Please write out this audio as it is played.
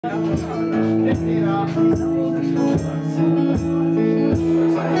loved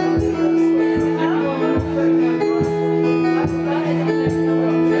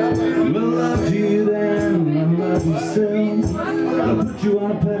you then, I love you still. I put you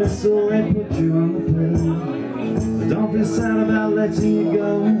on a pedestal, I put you on the pill. I don't feel sad about letting you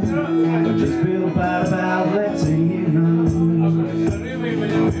go, I just feel bad about letting you know.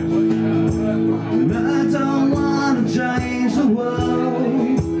 And I don't want to change the world,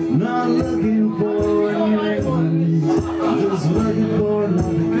 not looking for a new England, just looking for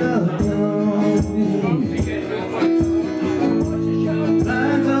another girl. I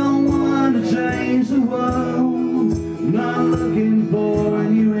don't want to change the world, not looking for a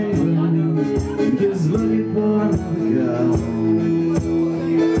New England, just looking for another girl.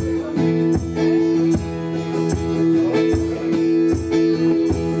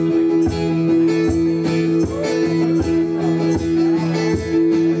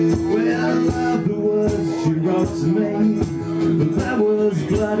 To me, but that was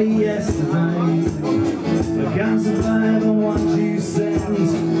bloody yesterday. I can't survive on what you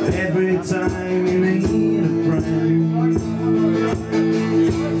send every time you need a friend.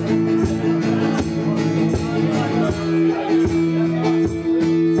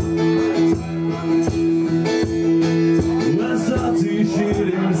 Well, I saw two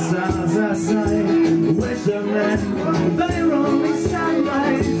shooting stars last night. I wish I met, they were only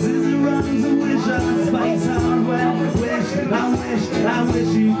satellites. Is it wrong to wish on space hardware? I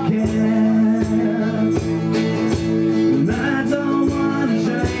wish you can. And I don't want to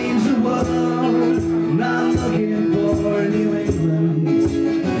change the world, not looking for a New England,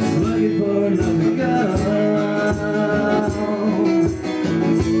 just looking for another girl.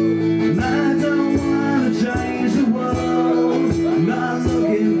 And I don't want to change the world, not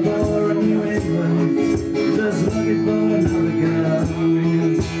looking for a New England, just looking for another girl.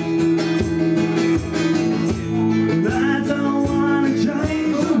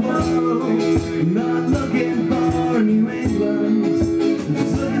 Not looking for New England,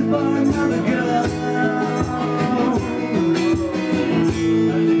 just looking for another girl.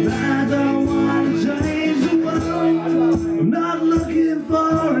 I don't want to change the world, I'm not looking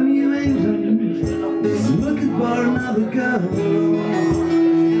for New England, just looking for another girl.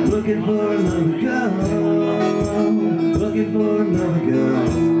 Looking for another girl, looking for another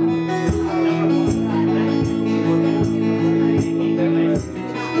girl.